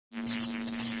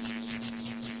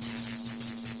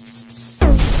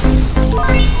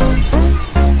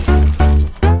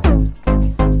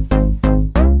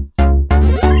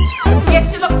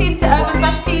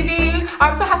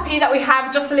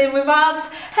have Jocelyn with us.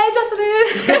 Hey, Jocelyn.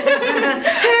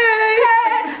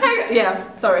 hey.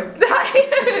 Yeah, sorry.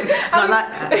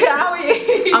 How are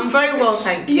you? I'm very well,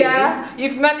 thank you. Yeah,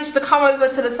 you've managed to come over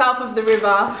to the south of the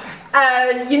river.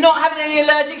 You're not having any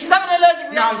allergic. She's having an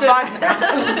allergic reaction. No, I'm fine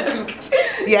now.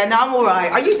 Yeah, no, I'm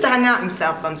alright. I used to hang out in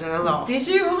South London a lot. Did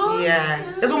you? Oh, yeah.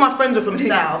 Because all my friends were from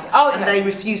South, and they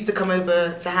refused to come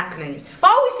over to Hackney. But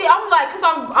I always see, I'm like, because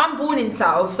I'm born in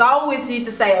South, so I always used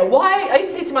to say, I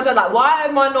used to say to my dad, like, why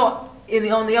am I not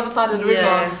on the other side of the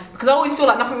river? Because I always feel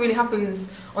like nothing really happens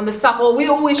on the south, or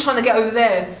we're always trying to get over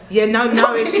there. Yeah, no,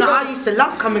 it's not. I used to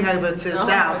love coming over to the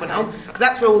south, because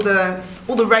that's where all the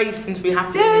raves seem to be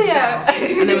happening in the south,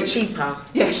 and they were cheaper.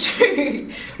 Yeah, it's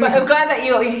true. But I'm glad that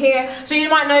you're here. So you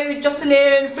might know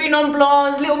Jocelyn, 3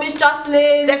 Non-Blondes, Little Miss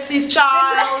Jocelyn, Destiny's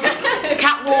Child,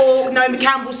 Catwalk, Naomi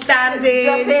Campbell Standing.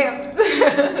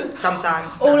 That's it.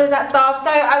 Sometimes. All of that stuff. So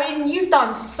I mean, you've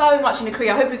done so much in the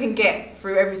career. I hope we can get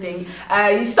through everything.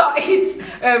 You started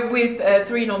with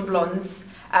 3 Non-Blondes.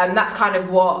 That's kind of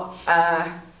what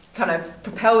kind of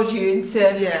propelled you into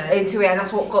it, and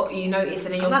that's what got you noticed.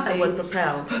 And then I like that word,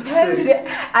 propel.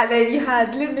 And then you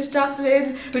had Little Miss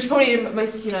Jocelyn, which probably the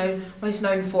most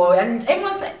known for, and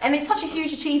it's such a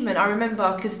huge achievement. I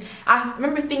remember, because I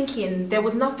remember thinking there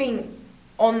was nothing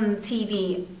on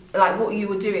TV like what you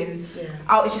were doing.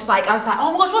 I was just like, oh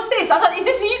my gosh, what's this? I was like, is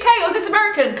this UK or is this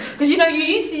American? Because you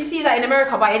used to see that in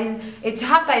America, but to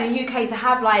have that in the UK, to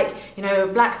have like a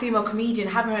black female comedian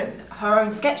having her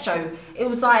own sketch show, it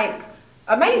was like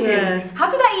amazing. Yeah. How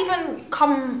did that even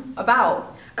come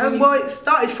about? Well, it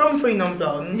started from 3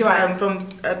 Non-Blondes, from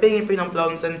being in 3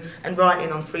 Non-Blondes and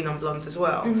writing on 3 Non-Blondes as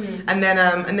well. And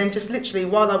then just literally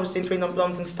while I was doing 3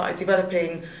 Non-Blondes and started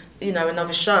developing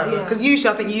another show, because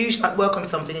usually I think you like work on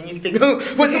something and you think, oh,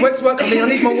 where's the next work coming? I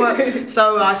need more work.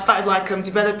 So I started like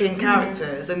developing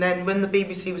characters, and then when the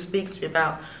BBC was speaking to me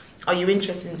about, are you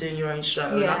interested in doing your own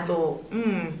show? And I thought,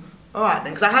 all right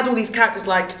then, because I had all these characters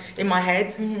like in my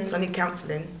head, because I need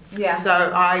counselling.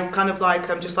 So I kind of like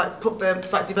just like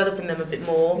start developing them a bit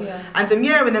more, and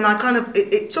then I kind of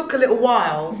it took a little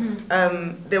while.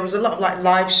 There was a lot of like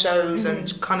live shows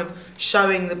and kind of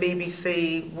showing the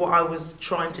BBC what I was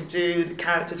trying to do, the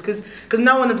characters, because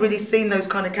no one had really seen those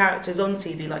kind of characters on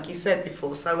TV, like you said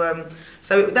before. So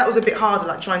so that was a bit harder,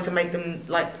 like trying to make them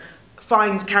like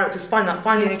finding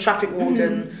a traffic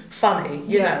warden funny,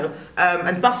 you know,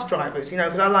 and bus drivers,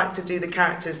 because I like to do the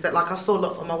characters that, like, I saw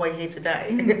lots on my way here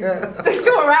today. They're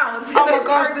still around. Oh my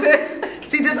gosh!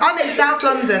 I think South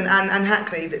London and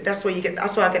Hackney, that's where I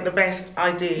get the best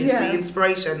ideas, the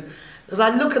inspiration, because I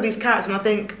look at these characters and I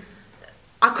think,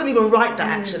 I couldn't even write that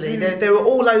actually. They were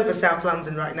all over South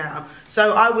London right now.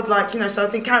 So I would like, so I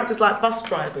think characters like bus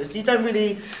drivers,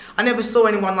 I never saw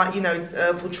anyone like,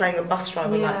 portraying a bus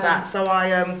driver like that. So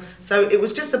so it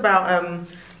was just about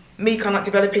me kind of like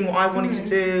developing what I wanted to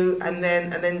do, and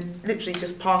then literally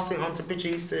just passing on to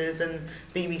producers and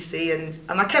BBC, and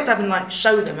I kept having like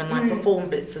show them and like perform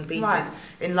bits and pieces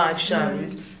in live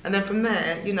shows, and then from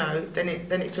there, then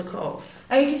it took off.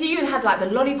 And because you even had like the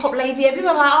lollipop lady, and people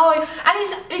are like, oh, and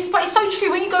it's so true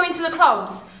when you go into the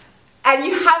clubs and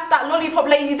you have that lollipop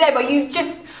lady there, but you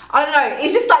just, I don't know,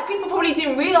 it's just like people probably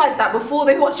didn't realise that before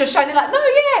they watched your show. They're like, no,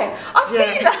 I've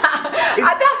seen that. It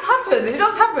does happen. It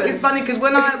does happen. It's funny because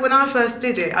when I first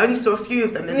did it, I only saw a few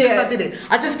of them, and since I did it,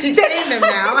 I just keep seeing them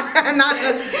now. and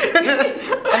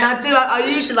I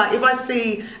usually, like, if I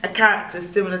see a character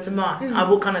similar to mine, I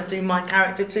will kind of do my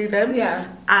character to them.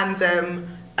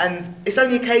 And it's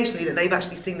only occasionally that they've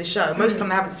actually seen the show. Most of the time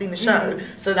they haven't seen the show,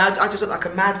 so I just look like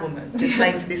a mad woman just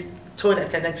saying to this toilet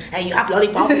attendant, hey, you have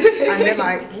lollipop? And they're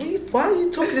like, why are you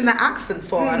talking in that accent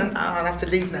for? And I'll have to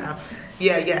leave now.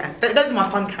 Those are my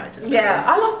fun characters.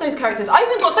 I love those characters. I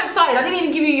even got so excited, I didn't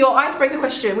even give you your icebreaker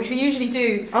question, which we usually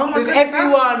do with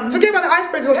everyone. Forget about the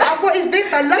icebreaker question. What is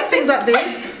this? I love things like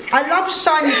this. I love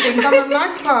shiny things. I'm a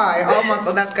magpie. Oh my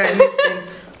God, that's going missing.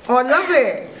 Oh, I love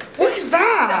it. What is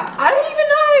that? I don't even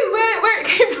know where it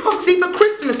came from. See, for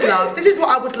Christmas, love, this is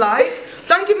what I would like.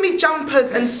 Don't give me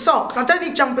jumpers and socks. I don't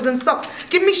need jumpers and socks.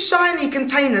 Give me shiny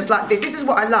containers like this. This is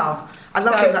what I love. I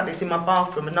love things like this in my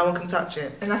bathroom and no one can touch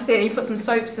it. And that's it. And you put some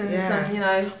soaps and some,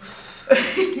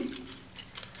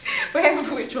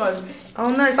 Which one? Oh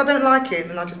no, if I don't like it,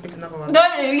 then I'll just pick another one. No,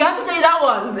 you have to do that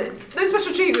one. No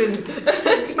special treatment.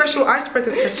 Special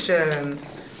icebreaker question.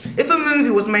 If a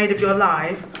movie was made of your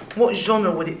life, what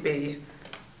genre would it be?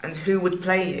 And who would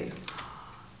play you?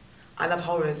 I love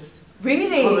horrors.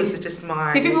 Really? Horrors are just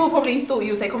my... So people probably thought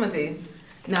you would say comedy?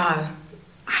 No,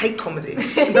 I hate comedy.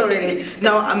 Not really.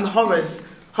 No, horrors.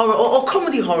 Horror, or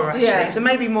comedy horror actually. So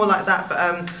maybe more like that, but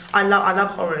I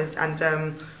love horrors, and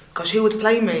Gosh, who would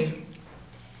play me?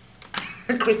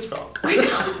 Chris Rock.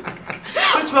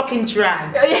 Chris Rock in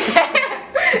drag. Yeah.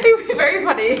 It would be very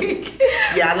funny.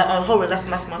 Yeah, I like horrors. That's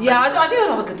my favourite. Yeah, I do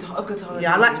love a good horror.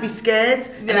 Yeah, I like to be scared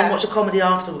and then watch a comedy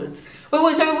afterwards.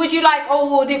 Well, so would you like, or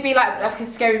would it be like a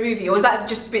scary movie, or is that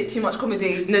just a bit too much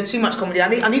comedy? No, too much comedy. I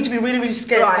need to be really, really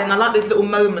scared, right. And I like those little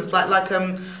moments, like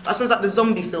I suppose like the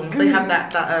zombie films. They have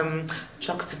that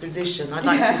juxtaposition. I'd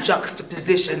like to say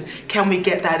juxtaposition. Can we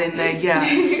get that in there?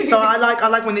 Yeah. So I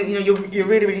like when you're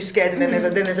really, really scared, and then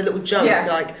there's a little joke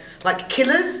like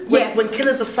killers. When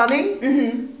killers are funny,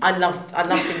 I love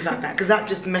things like that because that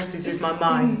just messes with my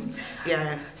mind.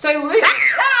 Yeah. So oh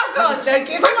God, I'm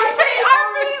joking. See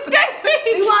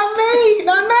what I mean?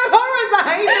 No horrors.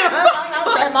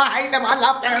 I hate them. I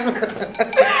love them.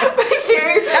 Thank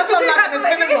you. That's what I'm like in the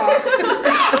cinema.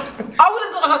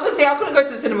 I couldn't go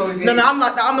to the cinema with you. No, I'm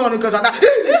the one who goes like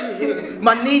that.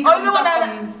 My knee comes up.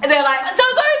 And they're like,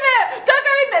 don't go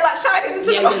in there, like shouting in the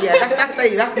cinema. Yeah.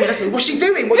 That's me. What's she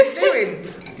doing? What are you doing?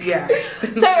 Yeah.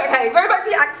 So okay, going back to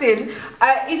your acting.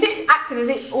 Is it acting? Has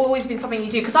it always been something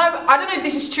you do? Because I don't know if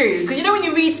this is true. Because you know when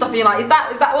you read stuff, and you're like, is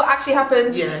that what actually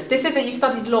happened? Yes. They said that you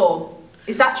studied law.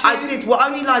 Is that true? I did. Well,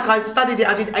 only like I studied it.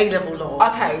 I did A-level law.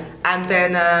 Okay. And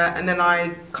then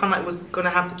I kind of like was gonna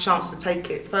have the chance to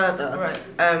take it further. Right.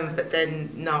 But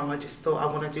then no, I just thought I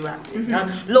want to do acting.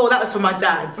 Law, that was for my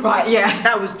dad. Right. Yeah.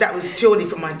 That was purely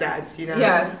for my dad. You know.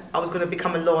 Yeah. I was gonna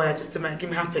become a lawyer just to make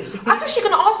him happy. I was actually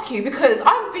gonna ask you because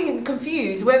I'm being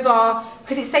confused whether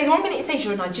because it says one minute it says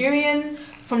you're a Nigerian.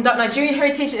 From Nigerian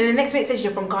heritage, and the next minute it says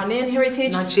you're from Ghanaian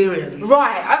heritage. Nigerian.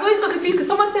 Right, I've always got confused because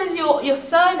someone says your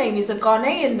surname is a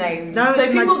Ghanaian name. No, so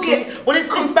it's people get well, it's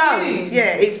both.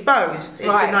 Yeah, it's both. It's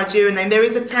a Nigerian name. There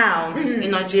is a town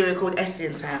in Nigeria called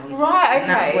Essien Town. Right, okay. And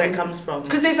that's where it comes from.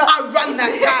 Because there's I run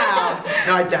that town.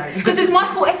 No, I don't. Because there's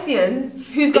Michael Essien,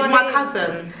 who's Ghanaian. He's my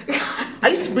cousin. I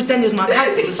used to pretend he was my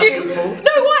cousin to some people.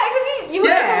 No, why? Because you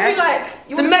would probably like.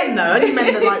 To men though, only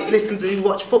men that like listen to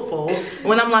watch football.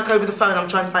 When I'm like over the phone, I'm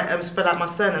trying to like spell out my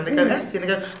surname. They go Essien. They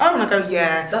go, oh, and I go,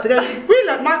 yeah. They go, really,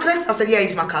 like Michael Essien? I said, yeah,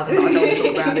 he's my cousin, but I don't want to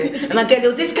talk about it. And I get a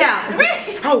little discount.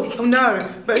 Oh no,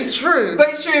 but it's true. But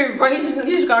it's true. But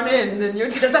he's gone in, then you're.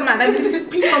 Doesn't matter. There's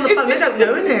people on the phone. They don't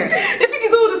know, innit? They think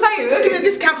it's all the same. Just give me a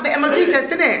discount for the MOT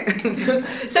test,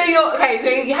 innit? So you're okay. So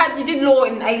you did law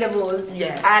in A levels.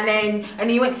 Yeah.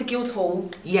 And you went to Guildhall.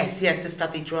 Yes, to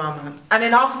study drama. And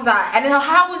then after that, and then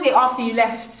how was it after you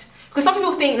left? Because some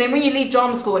people think then when you leave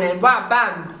drama school and then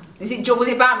bam, was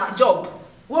it bam like job?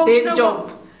 Well, there's a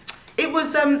job. What? It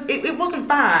was it wasn't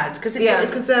bad because I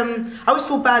always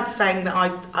feel bad saying that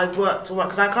I worked to work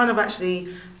because I kind of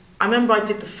actually. I remember I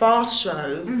did the fast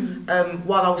show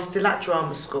while I was still at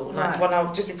drama school.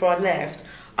 Like just before I left,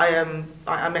 I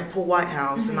met Paul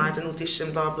Whitehouse and I had an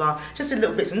audition, blah blah, just a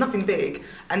little bits and nothing big.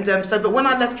 And but when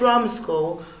I left drama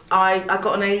school, I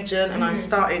got an agent and I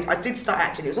did start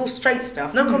acting. It was all straight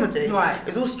stuff, no comedy. Right. It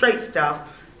was all straight stuff.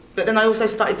 But then I also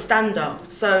started stand up.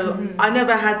 So I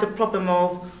never had the problem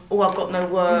of I've got no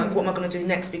work, what am I going to do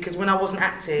next? Because when I wasn't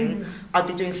acting, I'd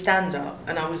be doing stand-up,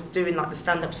 and I was doing like the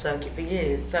stand-up circuit for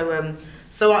years.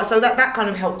 So that kind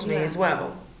of helped me as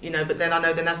well, you know. But then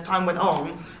as time went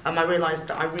on, I realised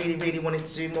that I really, really wanted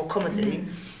to do more comedy,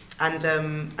 and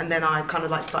then I kind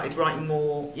of like started writing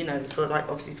more, you know, for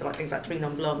things like 3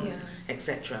 Non-Blondes,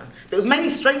 etc. But it was mainly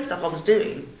straight stuff I was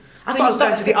doing. I thought I was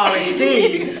going to the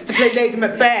RSC to play Lady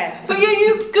Macbeth. But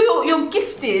you're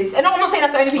gifted, and I'm not saying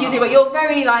that's the only thing you do, but you're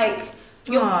very like,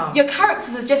 your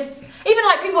characters are just, even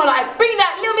like people are like, bring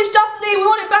that Little Miss Jocelyn, we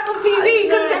want it back on TV,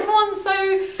 because everyone's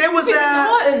so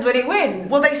disheartened when it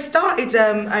went. Well, they started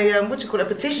a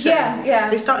petition. Yeah.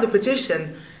 They started a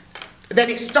petition. Then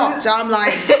it stopped. I'm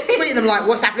like tweeting them like,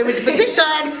 what's happening with the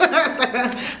petition? But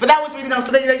that was really nice.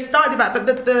 But they started back. But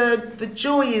the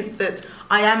joy is that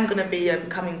I am going to be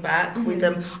coming back with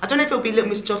them. I don't know if it'll be Little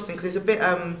Miss Jocelyn because it's a bit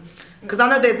because I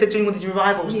know they're doing all these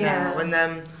revivals now, and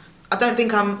I don't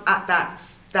think I'm at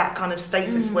that kind of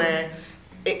status where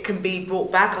it can be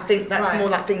brought back. I think that's more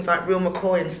like things like Real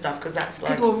McCoy and stuff, because that's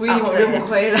like people really want Real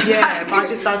McCoy. Yeah, but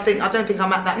I don't think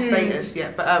I'm at that status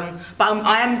yet. But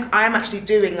I am actually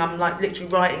doing. I'm like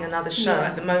literally writing another show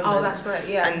at the moment. Oh, that's great.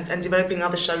 Yeah. And developing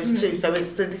other shows too. So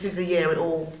this is the year it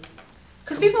all.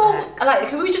 Because people are like,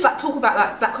 can we just like talk about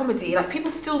like black comedy? Like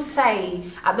people still say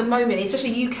at the moment,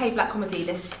 especially UK black comedy,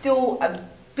 there's still a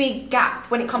big gap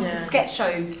when it comes to sketch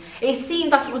shows. It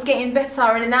seemed like it was getting better,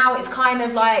 and now it's kind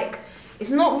of like. It's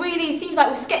not really, it seems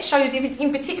like with sketch shows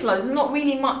in particular, there's not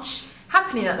really much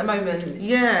happening at the moment.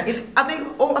 Yeah, I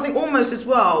think almost as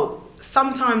well,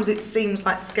 sometimes it seems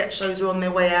like sketch shows are on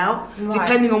their way out, right.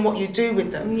 depending on what you do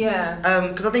with them. Yeah.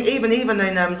 Because I think even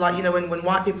in like, you know, when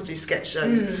white people do sketch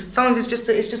shows, sometimes it's just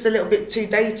a little bit too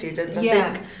dated, and I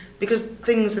think because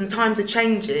things and times are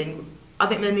changing, I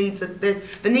think there needs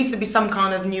to be some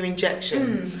kind of new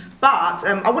injection. But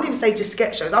I wouldn't even say just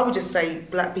sketch shows. I would just say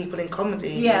black people in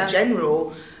comedy in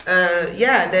general.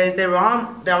 There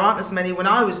aren't as many. When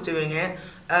I was doing it,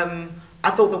 I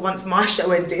thought that once my show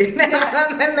ended,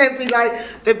 then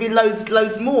there'd be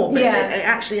loads more. But it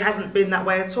actually hasn't been that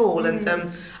way at all. And I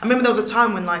remember there was a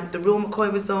time when like the Real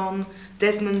McCoy was on,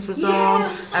 Desmond was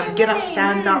on, Get Up,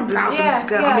 Stand Up, Blouse and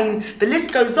Skirt. I mean, the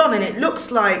list goes on, and it looks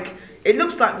like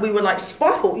we were like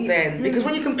spoiled then, because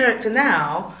when you compare it to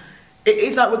now, it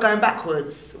is like we're going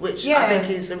backwards, which I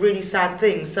think is a really sad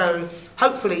thing. So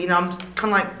hopefully, you know, I'm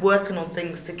kind of like working on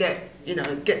things to get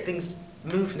things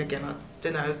moving again. I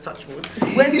don't know, touch wood.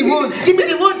 Where's the wood? Give me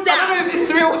the wood down. I don't know if this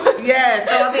is real. Yeah,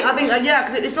 so I think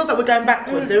because it feels like we're going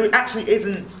backwards. There actually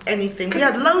isn't anything. We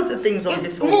had loads of things on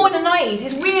before. More than the 90s.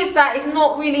 It's weird that it's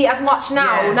not really as much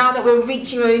now. Now that we're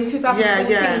reaching in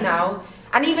 2014 now.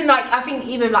 And even like, I think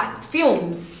even like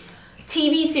films,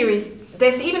 TV series,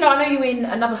 even though I know you're in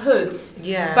Another Hood,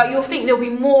 but you'll think there'll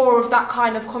be more of that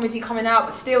kind of comedy coming out,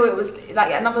 but still it was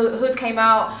like Another Hood came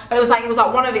out, and it was like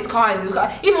one of its kinds. It was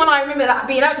like, even when I remember that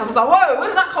being advertised, I was like, whoa, where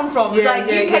did that come from? It's like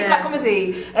UK black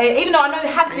comedy. Even though I know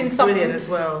there has been some as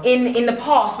well in the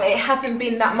past, but it hasn't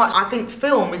been that much. I think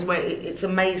film is where it's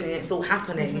amazing, it's all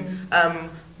happening.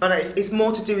 But it's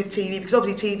more to do with TV, because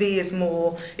obviously TV is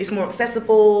more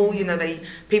accessible. You know,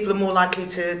 people are more likely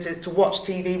to watch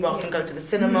TV rather than go to the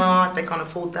cinema if they can't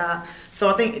afford that. So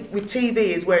I think with TV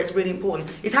is where it's really important.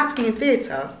 It's happening in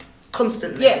theatre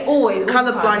constantly. Yeah, always.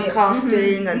 Colourblind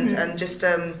casting and just you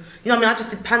know, I mean, I just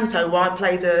did Panto where I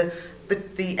played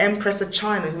the Empress of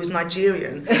China, who was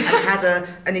Nigerian and had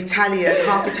an Italian,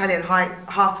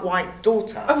 half white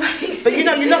daughter. Amazing. But you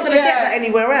know, you're not going to get that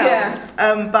anywhere else.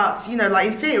 But you know, like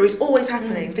in theatre, it's always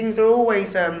happening. Things are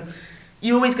always,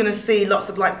 you're always going to see lots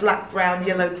of like black, brown,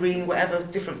 yellow, green, whatever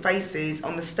different faces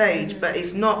on the stage. But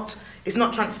it's not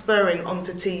transferring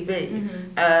onto TV.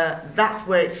 That's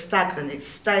where it's stagnant. It's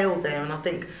stale there, and I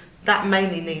think that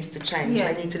mainly needs to change.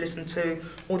 They need to listen to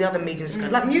all the other mediums.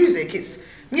 Like music, it's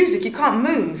music. You can't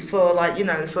move for like, you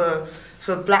know, for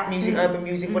black music, urban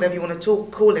music, whatever you want to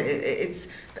call it. It's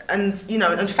and you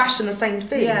know, and fashion the same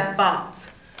thing. But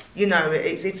you know,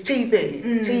 it's TV,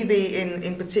 TV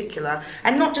in particular,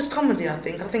 and not just comedy. I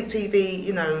think TV,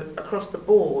 you know, across the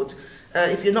board.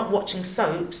 If you're not watching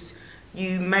soaps,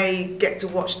 you may get to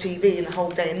watch TV in the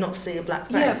whole day and not see a black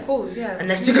face. Yeah, of course,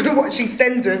 Unless you're going to watch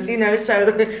EastEnders, you know. So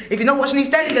if you're not watching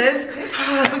EastEnders,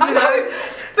 you know.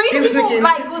 But even people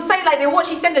like will say like they watch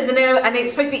EastEnders and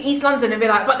it's supposed to be East London and be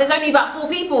like, but there's only about 4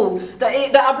 people that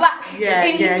are black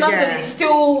in East London.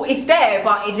 It's there,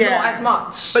 but it's not as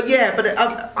much. But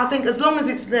I think as long as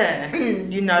it's there,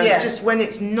 you know, it's just when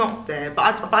it's not there.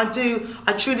 But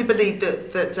I truly believe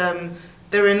that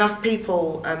there are enough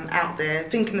people out there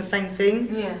thinking the same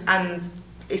thing, and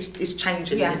it's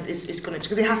changing. It's going to,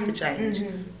 because it has to change,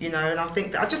 you know. And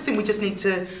I just think we just need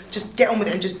to just get on with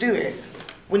it and just do it.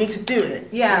 We need to do it.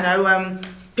 You know,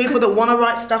 people that want to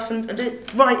write stuff and do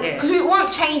it, write it. Because it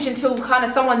won't change until kind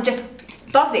of someone just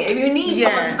does it. You need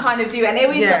someone to kind of do it. And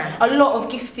there is a lot of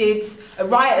gifted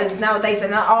writers nowadays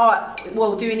and are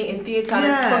doing it in theatre. And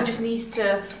everyone just needs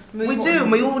to move on. We do,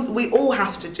 and we all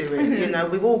have to do it. You know,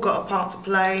 we've all got a part to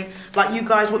play. Like you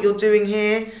guys, what you're doing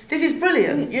here, this is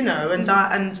brilliant. You know,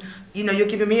 and you know, you're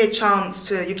giving me a chance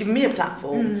to, you're giving me a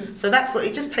platform. So that's what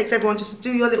it just takes. Everyone just to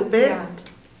do your little bit.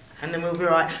 And then we'll be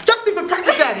right. Justin for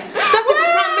president! Justin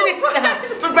for prime minister!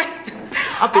 For president!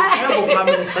 I'd be a terrible prime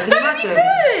minister, can you imagine?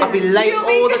 I'd be late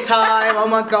all the time, oh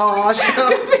my gosh.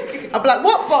 I'd be like,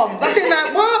 what bombs? I didn't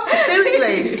know, what?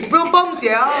 Seriously? Real bombs,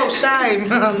 yeah? Oh,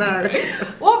 shame. Oh no.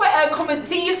 What about comedy?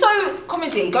 See, you're so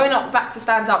comedy, going back to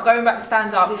stand up,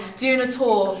 doing a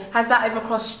tour, has that ever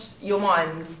crossed your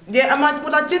mind? Yeah,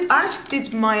 I actually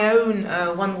did my own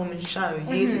one-woman show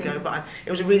years ago, but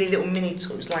it was a really little mini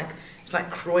tour. It was like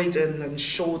Croydon and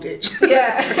Shoreditch.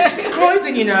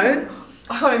 Croydon, you know.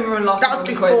 I can't remember last time.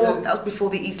 That was before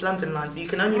the East London line, so you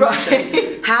can only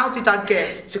imagine. How did I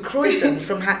get to Croydon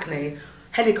from Hackney?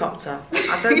 Helicopter.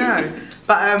 I don't know.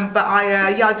 But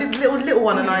I did a little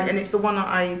one, and it's the one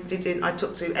I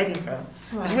took to Edinburgh.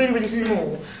 It was really, really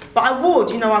small. But I would,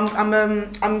 you know, I'm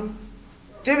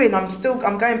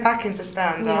going back into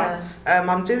stand up.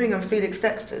 I'm doing Felix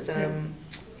Dexter's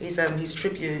his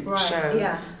tribute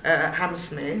show at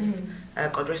Hammersmith.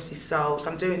 God rest his soul.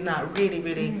 So I'm doing that. Really,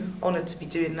 really honoured to be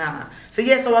doing that. So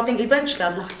so I think eventually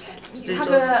I'd like to do.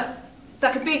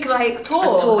 like a big like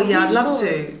tour. A tour, yeah, I'd love tour.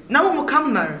 to. No one will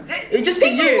come though. It'd just be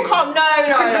you. People will come. No.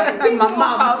 People My will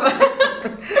mum.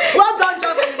 come. Well done,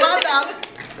 Jocelyn. Well done.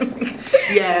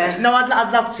 Yeah, no,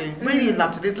 I'd love to. Really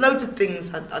love to. There's loads of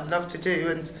things I'd love to do,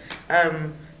 and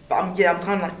but I'm kind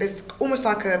of like, there's almost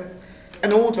like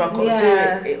an order I've got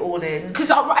to do it all in. Because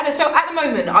so at the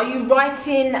moment, are you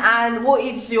writing, and what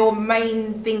is your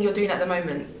main thing you're doing at the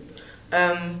moment?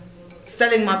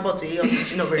 Selling my body,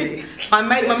 obviously not really. My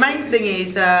main thing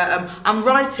is I'm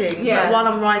writing. Yeah. But while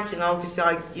I'm writing, obviously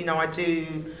I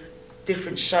do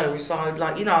different shows. So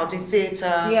I'll do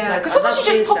theatre. Yeah. Because sometimes you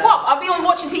just pop up. I'll be on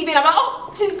watching TV and I'm like,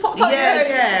 oh, she's popped up.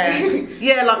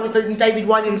 Yeah, like with David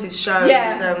Williams' shows.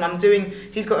 Yeah.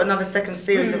 He's got another second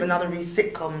series of another of his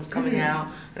sitcoms coming out,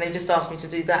 and they just asked me to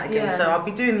do that again. Yeah. So I'll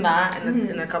be doing that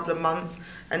in a couple of months,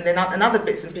 and then other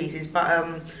bits and pieces.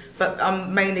 But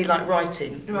I'm mainly like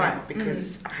writing, right?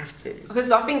 Because I have to.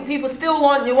 Because I think people still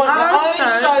want your own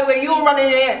show where you're running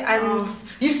it, and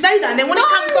you say that, and then when it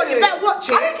comes on, you better watch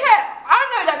it. I don't care. I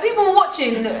know that people were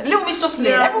watching Little Miss Jocelyn.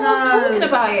 Yeah, everyone was talking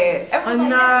about it. Everyone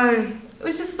was it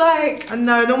was just like. I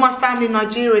know, and all my family in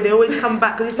Nigeria, they always come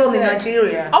back because it's all in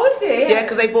Nigeria. Oh, is it? Yeah,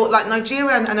 because they bought like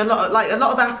Nigeria and a lot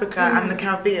of Africa and the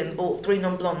Caribbean bought 3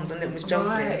 Non-Blondes and Little Miss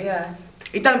Jocelyn. Right, yeah.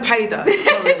 It don't pay though.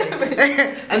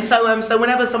 And so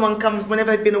whenever someone comes,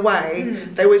 whenever they've been away,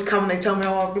 they always come and they tell me,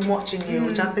 oh, I've been watching you,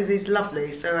 which I think is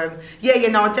lovely. So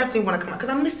no, I definitely want to come out because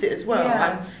I miss it as well.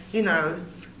 Yeah.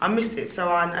 I miss it. So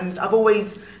and I've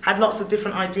always had lots of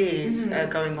different ideas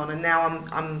going on, and now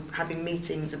I'm having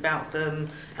meetings about them,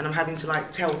 and I'm having to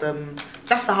like tell them.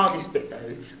 That's the hardest bit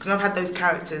though, because I've had those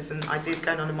characters and ideas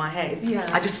going on in my head. Yeah.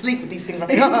 I just sleep with these things. I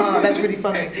think, oh, that's really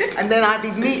funny. And then I have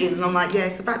these meetings, and I'm like, yeah,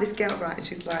 it's about this girl, right? And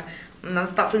she's like, and I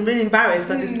start feeling really embarrassed.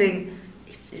 I just think,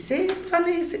 is it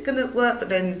funny? Is it gonna work? But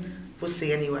then we'll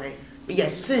see anyway. But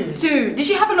yes, soon. Did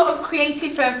you have a lot of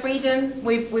creative freedom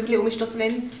with Little Miss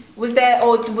Jocelyn? Was there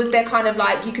kind of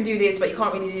like, you can do this but you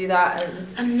can't really do that?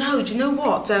 And no, do you know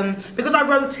what? Because I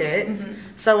wrote it,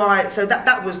 so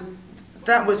that was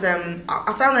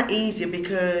I found that easier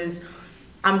because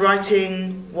I'm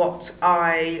writing what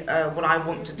I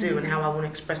want to do and how I want to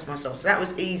express myself. So that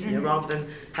was easier rather than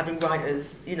having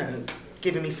writers,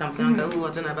 giving me something. I go, oh,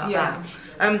 I don't know about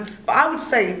that. But I would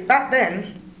say back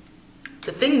then,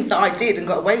 the things that I did and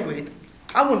got away with,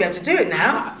 I wouldn't be able to do it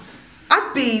now.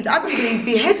 I'd be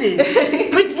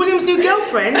beheaded. Prince William's new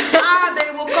girlfriend,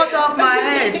 they will cut off my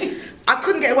head. I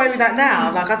couldn't get away with that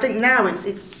now. Like, I think now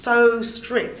it's so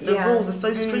strict. The rules are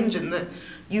so stringent that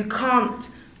you can't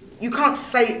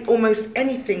say almost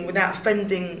anything without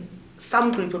offending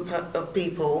some group of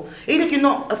people. Even if you're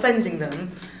not offending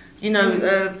them,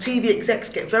 TV execs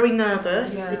get very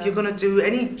nervous if you're going to do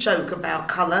any joke about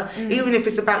colour, even if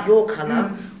it's about your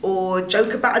colour, or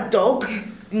joke about a dog.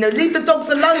 Leave the dogs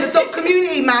alone. The dog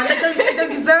community, man, they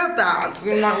don't deserve that.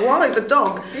 I'm like, why? It's a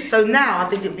dog. So now I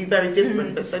think it would be very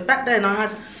different. But so back then I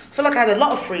feel like I had a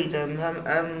lot of freedom.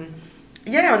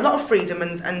 A lot of freedom,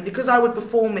 and because I would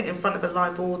perform it in front of a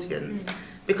live audience,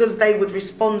 because they would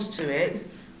respond to it,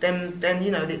 then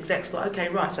the execs thought, okay,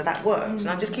 right, so that worked, and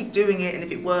I just keep doing it, and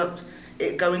if it worked,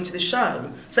 it'd go into the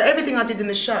show. So everything I did in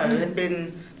the show had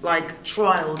been like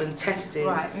trialed and tested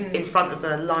in front of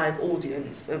a live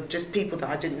audience of just people that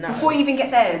I didn't know. Before it even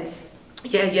gets aired?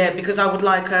 Yeah, because I would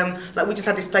like we just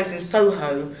had this place in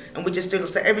Soho, and we just do,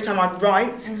 so every time I'd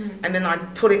write, and then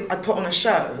I'd put on a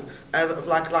show of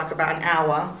like about an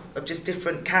hour of just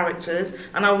different characters,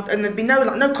 and there'd be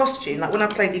no costume. Like when I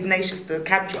played Ignatius the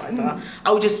cab driver,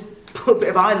 I would just put a bit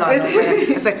of eyeliner on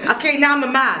there and say, okay, now I'm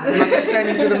a man, and I just turn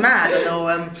into the man,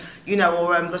 or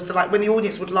just like when the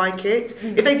audience would like it.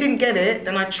 If they didn't get it,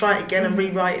 then I'd try it again and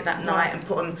rewrite it that night and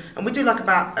put on, and we do like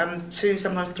about 2,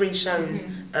 sometimes 3 shows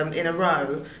in a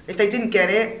row. If they didn't get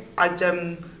it, I'd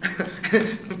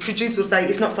the producer will say,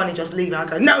 it's not funny, just leave it. I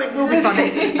go, no, it will be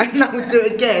funny, and I would do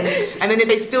it again. And then if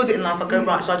they still didn't laugh, I'd go,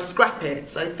 right, so I'd scrap it.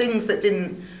 So things that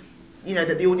didn't,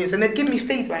 that the audience, and they'd give me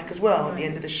feedback as well at the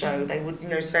end of the show. They would,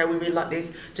 say, we really like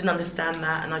this, didn't understand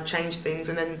that, and I'd change things.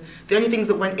 And then the only things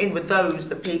that went in were those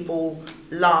that people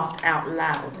laughed out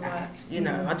loud at.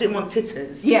 I didn't want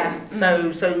titters. Yeah.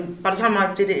 So by the time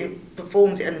I did it,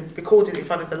 performed it, and recorded it in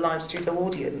front of the live studio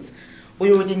audience,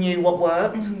 we already knew what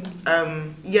worked.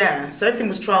 So everything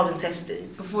was trialled and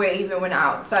tested before it even went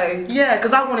out. So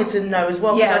because I wanted to know as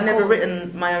well, because I'd never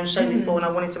written my own show before, and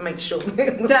I wanted to make sure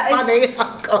it was funny.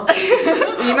 Oh, God.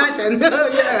 Can you imagine?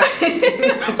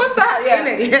 What's that?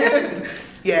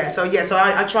 So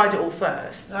I tried it all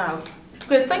first. Wow.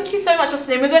 Good, thank you so much,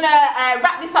 Jocelyn. We're gonna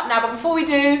wrap this up now, but before we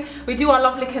do our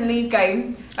love, lick and leave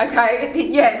game. Okay?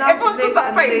 Yeah, Love, everyone's lick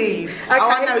got that and face. leave. Okay. Oh,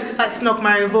 I know, it's just like snog,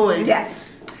 marry, avoid.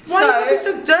 Yes. Why are you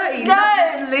so dirty? No.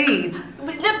 Love,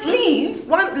 lick and lead. Leave?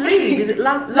 Why not leave? Is it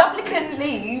love? Love, lick and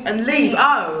leave. And leave,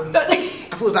 oh. No, leave.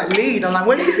 I thought it was like lead. I'm like,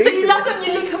 where are you So leading? you love them,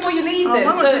 you lick them, or you leave them.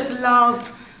 Why not just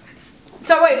love,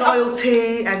 so wait,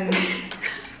 loyalty and...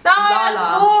 no,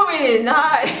 that's boring. No.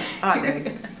 Alright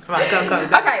then. Right, go.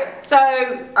 Okay, so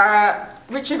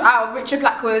Richard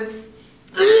Blackwood's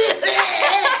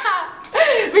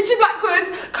Richard Blackwood,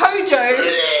 Kojo,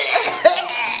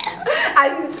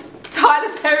 and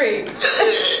Tyler Perry.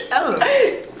 Oh.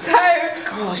 So,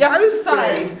 gosh, you have to those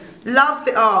decide. three. Love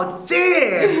the, oh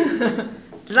dear.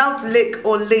 Love, lick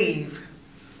or leave.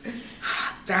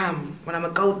 Damn, when I'm a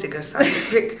gold digger, so I have to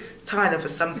pick Tyler for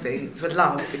something, for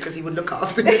love, because he would look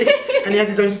after me. And he has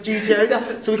his own studios,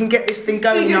 so we can get this thing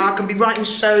going now. I can be writing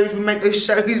shows, we make those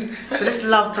shows. So let's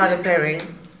love Tyler Perry,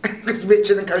 because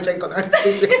Richard and Kojo ain't got their own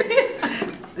studios.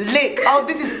 Lick, oh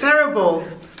this is terrible.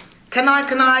 Can I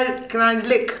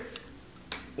lick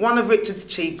one of Richard's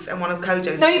cheeks and one of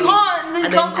Kojo's No, cheeks? you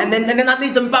can't. And then I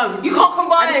leave them both. You can't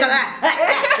combine. I just go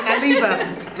that, and I leave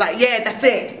them. Like, yeah, that's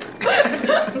it.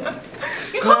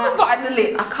 You can't combine the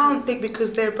lips. I can't think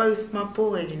because they're both my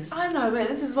boys. I know, but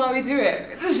this is why we do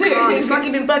it. It's like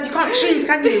giving birth. You can't choose,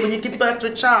 can you? When you give birth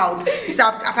to a child, you say,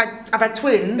 I've had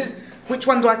twins. Which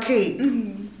one do I keep?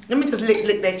 Let me just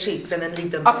lick their cheeks and then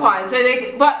leave them. Oh, fine.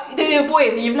 So but they're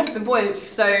boys, and you've left them boys.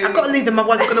 So I've got to leave them.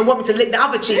 Otherwise, they're going to want me to lick the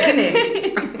other cheek,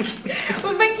 innit?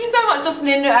 Well, thank you so much,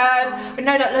 Jocelyn. We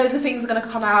know that loads of things are going to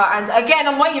come out, and again,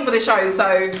 I'm waiting for the show.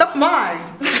 So mine.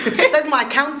 Says my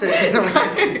accountant.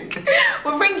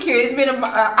 Well, thank you. It's been an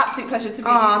absolute pleasure to be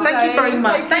here today. Thank you very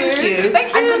much. Thank you.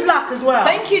 And good luck as well.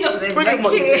 Thank you, Jocelyn. It's brilliant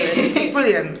what you're doing. It's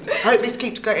brilliant. I hope this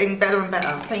keeps getting better and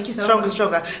better. Thank you so much.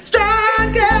 Stronger.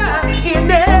 Stronger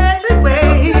in every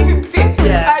way.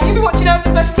 Yeah. You've been watching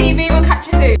Urban Smash TV. We'll catch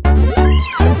you soon.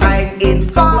 I'm in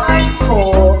 5,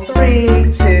 4,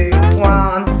 3, 2,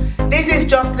 1. This is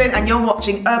Jocelyn and you're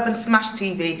watching Urban Smash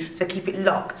TV, so keep it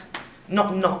locked.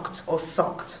 Not knocked or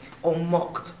socked or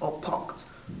mocked or pocked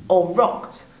or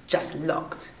rocked, just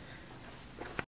locked.